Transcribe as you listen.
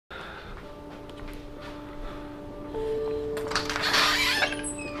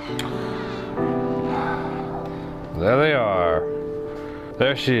there they are.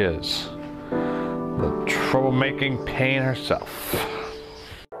 There she is. The troublemaking pain herself.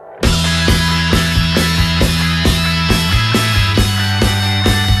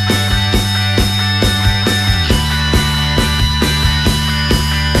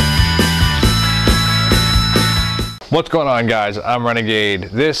 What's going on, guys? I'm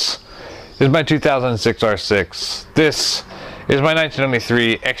Renegade. This is my 2006 R6. This is my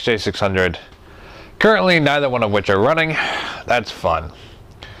 1993 XJ600. Currently, neither one of which are running. That's fun.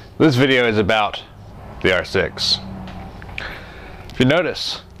 This video is about the R6. If you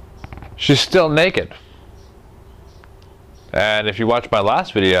notice, she's still naked. And if you watched my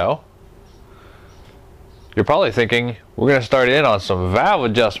last video, you're probably thinking we're going to start in on some valve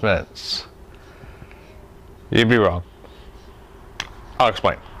adjustments. You'd be wrong. I'll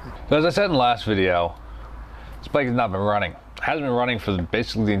explain. So as I said in the last video, this bike has not been running. It hasn't been running for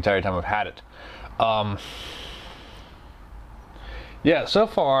basically the entire time I've had it. Yeah, so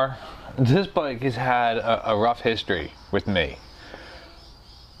far, this bike has had a rough history with me.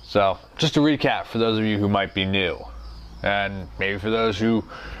 So, just to recap for those of you who might be new, and maybe for those who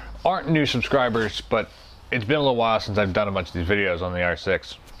aren't new subscribers, but it's been a little while since I've done a bunch of these videos on the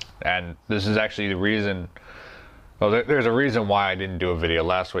R6, and this is actually the reason. Well, there's a reason why I didn't do a video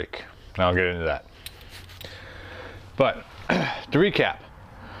last week, and I'll get into that. But, to recap,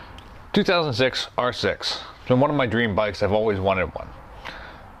 2006 R6. It's been one of my dream bikes. I've always wanted one.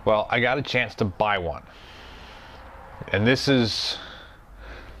 Well, I got a chance to buy one. And this is...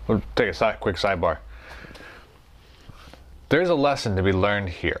 We'll take a quick sidebar. There's a lesson to be learned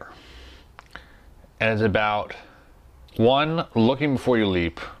here. And it's about, 1, looking before you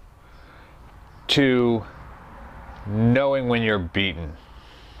leap. 2, knowing when you're beaten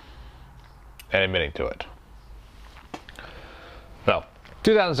and admitting to it. So,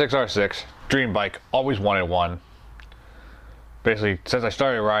 2006 R6, dream bike, always wanted one. Basically, since I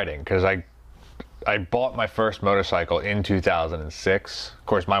started riding, because I bought my first motorcycle in 2006. Of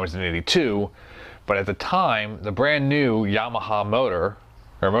course, mine was in '82, but at the time, the brand new Yamaha motor,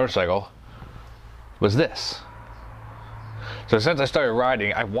 or motorcycle, was this. So since I started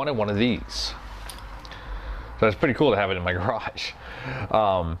riding, I wanted one of these. So it's pretty cool to have it in my garage.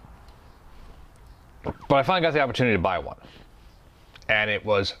 But I finally got the opportunity to buy one. And it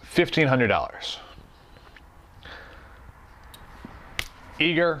was $1,500.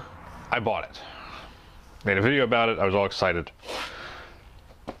 Eager, I bought it. Made a video about it, I was all excited.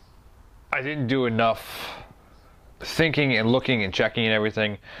 I didn't do enough thinking and looking and checking and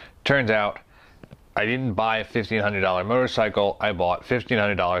everything. Turns out, I didn't buy a $1,500 motorcycle, I bought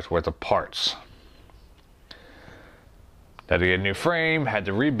 $1,500 worth of parts. Had to get a new frame, had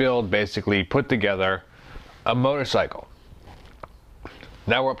to rebuild, basically put together a motorcycle.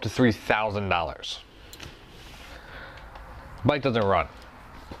 Now we're up to $3,000. Bike doesn't run.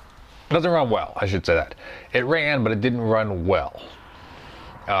 Doesn't run well, I should say that. It ran, but it didn't run well.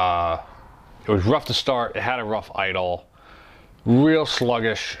 It was rough to start, it had a rough idle, real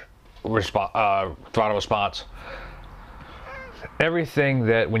sluggish throttle response. Everything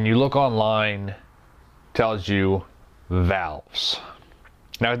that when you look online tells you valves.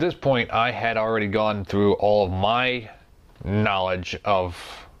 Now at this point I had already gone through all of my knowledge of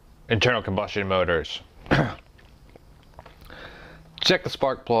internal combustion motors. Check the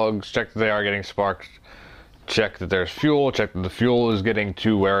spark plugs, check that they are getting sparked, check that there's fuel, check that the fuel is getting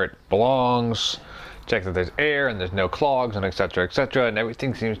to where it belongs, check that there's air and there's no clogs, and etc, etc, and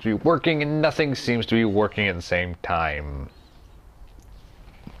everything seems to be working and nothing seems to be working at the same time.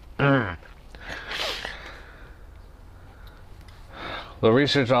 The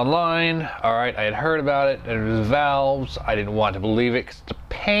research online, alright, I had heard about it, it was valves, I didn't want to believe it because it's a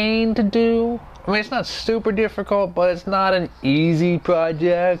pain to do. I mean, it's not super difficult, but it's not an easy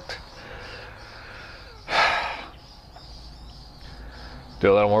project.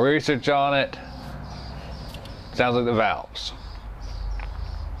 Do a little more research on it. Sounds like the valves.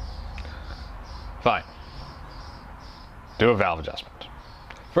 Fine. Do a valve adjustment.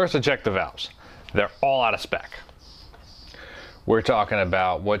 First I check the valves. They're all out of spec. We're talking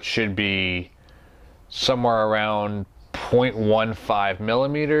about what should be somewhere around 0.15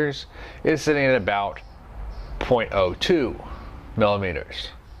 millimeters is sitting at about 0.02 millimeters.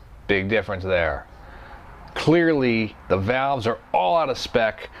 Big difference there. Clearly the valves are all out of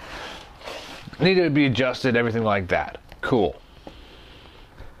spec, needed to be adjusted, everything like that. Cool.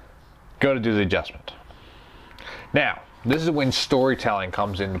 Go to do the adjustment. Now, this is when storytelling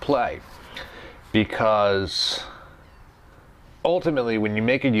comes into play, because ultimately when you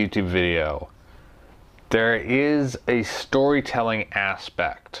make a YouTube video, there is a storytelling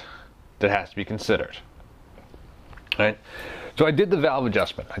aspect that has to be considered. Right? So I did the valve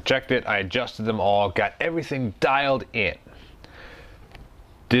adjustment. I checked it, I adjusted them all, got everything dialed in.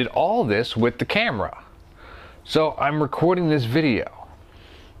 Did all this with the camera. So I'm recording this video.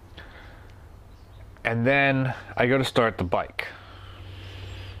 And then I go to start the bike.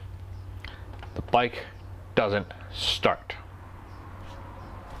 The bike doesn't start.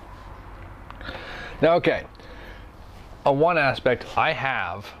 Now, okay, on one aspect, I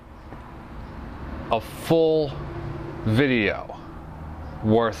have a full video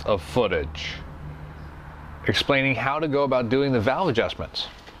worth of footage explaining how to go about doing the valve adjustments,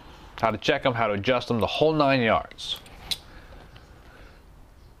 how to check them, how to adjust them, the whole 9 yards.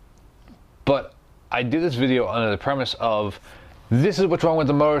 But I did this video under the premise of, this is what's wrong with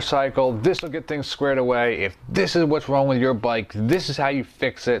the motorcycle, this will get things squared away. If this is what's wrong with your bike, this is how you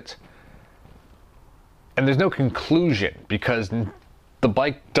fix it. And there's no conclusion, because the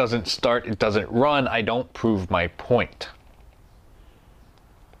bike doesn't start, it doesn't run, I don't prove my point.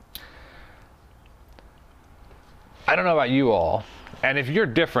 I don't know about you all, and if you're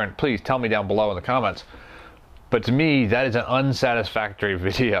different, please tell me down below in the comments. But to me, that is an unsatisfactory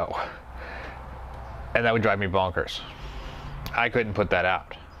video. And that would drive me bonkers. I couldn't put that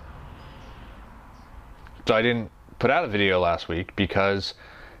out. So I didn't put out a video last week, because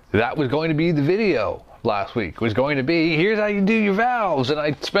that was going to be the video last week. It was going to be, here's how you do your valves, and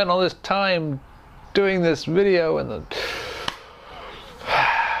I spent all this time doing this video and the...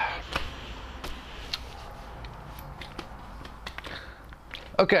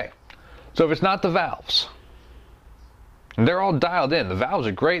 Okay, so if it's not the valves, and they're all dialed in, the valves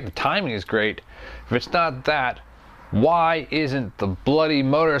are great, the timing is great, if it's not that, why isn't the bloody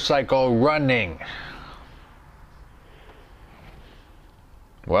motorcycle running?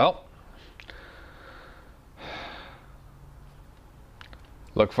 Well,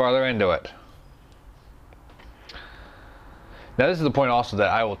 look farther into it. Now, this is the point also that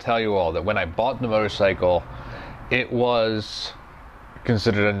I will tell you all, that when I bought the motorcycle, it was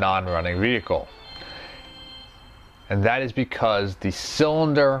considered a non-running vehicle. And that is because the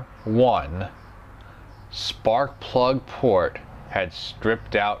cylinder 1 spark plug port had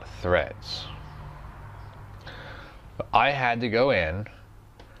stripped out threads. I had to go in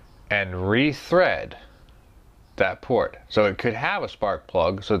and rethread that port so it could have a spark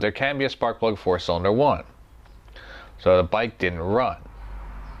plug, so there can be a spark plug for cylinder 1, so the bike didn't run.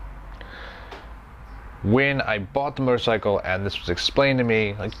 When I bought the motorcycle and this was explained to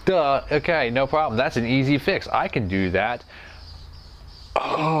me, like, duh, okay, no problem, that's an easy fix, I can do that.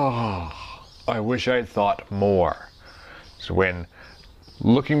 Oh, I wish I had thought more. So when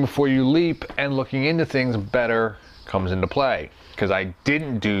looking before you leap and looking into things better comes into play, because I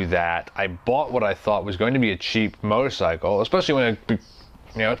didn't do that. I bought what I thought was going to be a cheap motorcycle, especially when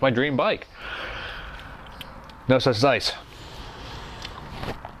it's my dream bike. No such dice.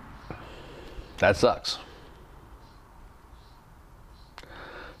 That sucks.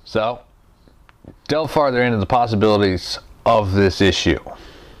 So, delve farther into the possibilities of this issue.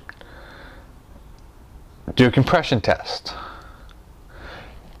 Do a compression test.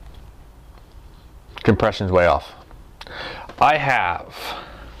 Compression's way off. I have,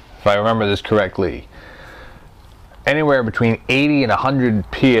 if I remember this correctly, anywhere between 80 and 100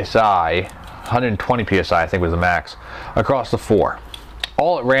 psi, 120 psi I think was the max, across the 4.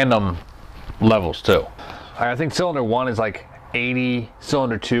 All at random levels too. I think cylinder 1 is like 80,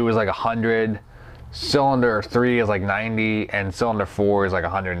 cylinder 2 is like 100, cylinder 3 is like 90, and cylinder 4 is like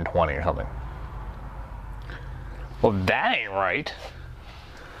 120 or something. Well, that ain't right.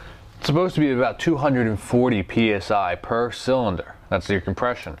 It's supposed to be about 240 psi per cylinder. That's your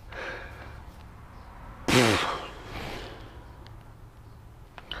compression.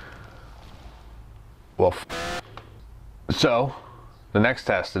 Well, so the next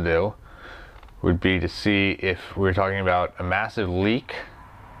test to do would be to see if we're talking about a massive leak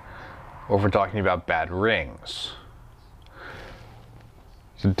or if we're talking about bad rings.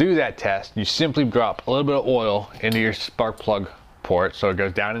 To do that test, you simply drop a little bit of oil into your spark plug port, so it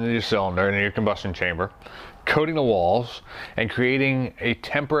goes down into your cylinder, into your combustion chamber, coating the walls and creating a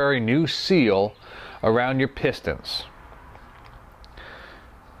temporary new seal around your pistons.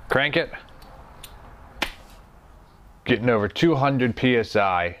 Crank it, getting over 200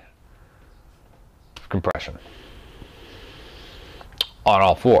 psi of compression on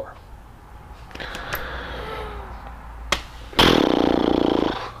all 4.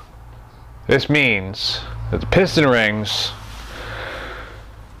 This means that the piston rings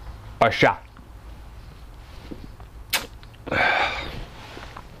are shot.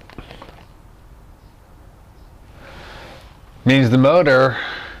 Means the motor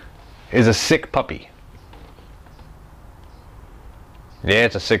is a sick puppy. Yeah,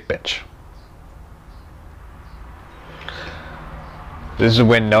 it's a sick bitch. This is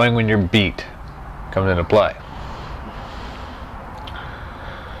when knowing when you're beat comes into play.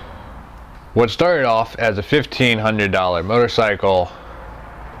 What started off as a $1,500 motorcycle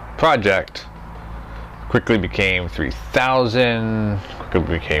project quickly became $3,000,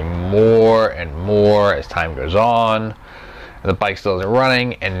 quickly became more and more as time goes on. And the bike still isn't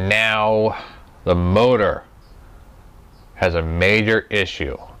running, and now the motor has a major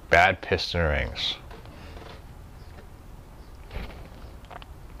issue: bad piston rings.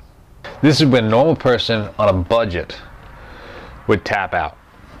 This is when a normal person on a budget would tap out.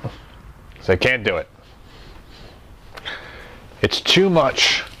 So I can't do it. It's too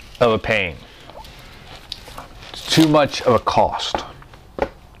much of a pain. It's too much of a cost.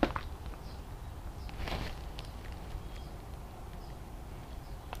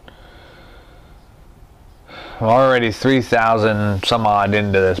 I'm already 3,000 some odd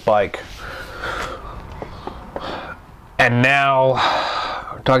into this bike. And now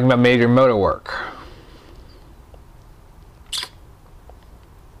we're talking about major motor work.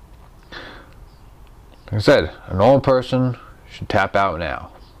 Like I said, a normal person should tap out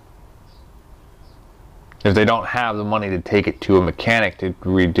now, if they don't have the money to take it to a mechanic to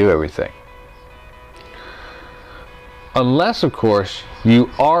redo everything. Unless, of course, you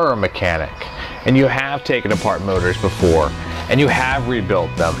are a mechanic and you have taken apart motors before and you have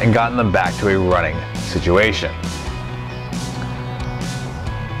rebuilt them and gotten them back to a running situation.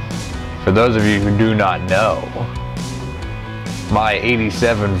 For those of you who do not know, my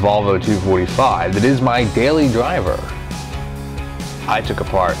 87 Volvo 245 that is my daily driver, I took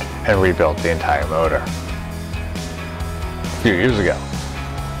apart and rebuilt the entire motor a few years ago,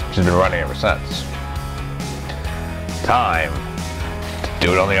 which has been running ever since. Time to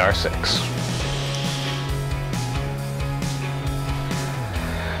do it on the R6.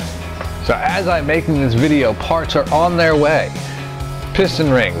 So as I'm making this video, parts are on their way. Piston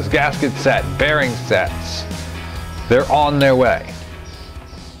rings, gasket set, bearing sets, they're on their way.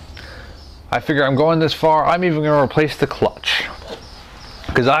 I figure I'm going this far, I'm even going to replace the clutch.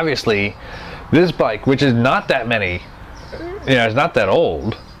 Because obviously, this bike, which is not that many, it's not that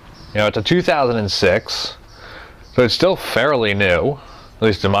old. It's a 2006, so it's still fairly new, at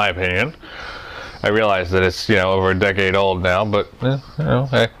least in my opinion. I realize that it's, over a decade old now, but,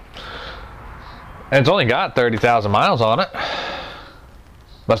 hey. And it's only got 30,000 miles on it.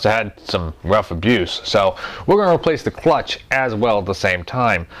 Must have had some rough abuse. So we're going to replace the clutch as well at the same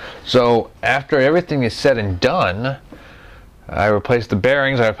time. So after everything is said and done, I replace the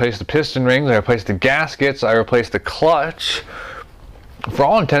bearings, I replace the piston rings, I replace the gaskets, I replace the clutch. For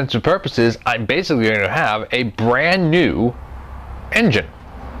all intents and purposes, I'm basically going to have a brand new engine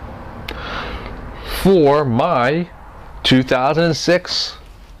for my 2006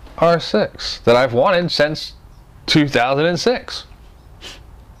 R6 that I've wanted since 2006.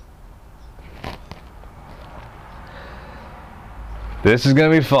 This is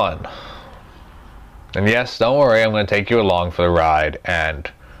going to be fun. And yes, don't worry, I'm going to take you along for the ride and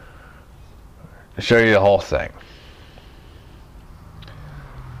show you the whole thing.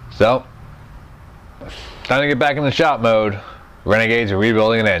 So, time to get back in the shop mode. Renegade's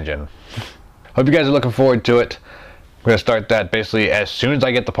rebuilding an engine. Hope you guys are looking forward to it. I'm going to start that basically as soon as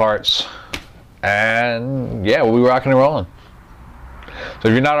I get the parts. And yeah, we'll be rocking and rolling. So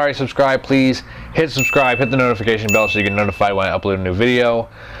if you're not already subscribed, please hit subscribe, hit the notification bell so you get notified when I upload a new video.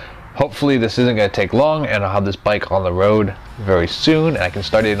 Hopefully this isn't going to take long and I'll have this bike on the road very soon and I can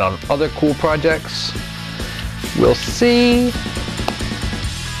start it on other cool projects. We'll see.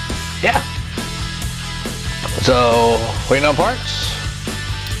 Yeah. So, waiting on parts.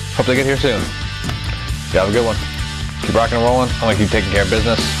 Hope they get here soon. You have a good one. Keep rocking and rolling. I'm going to keep taking care of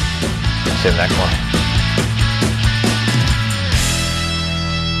business. See you in the next one.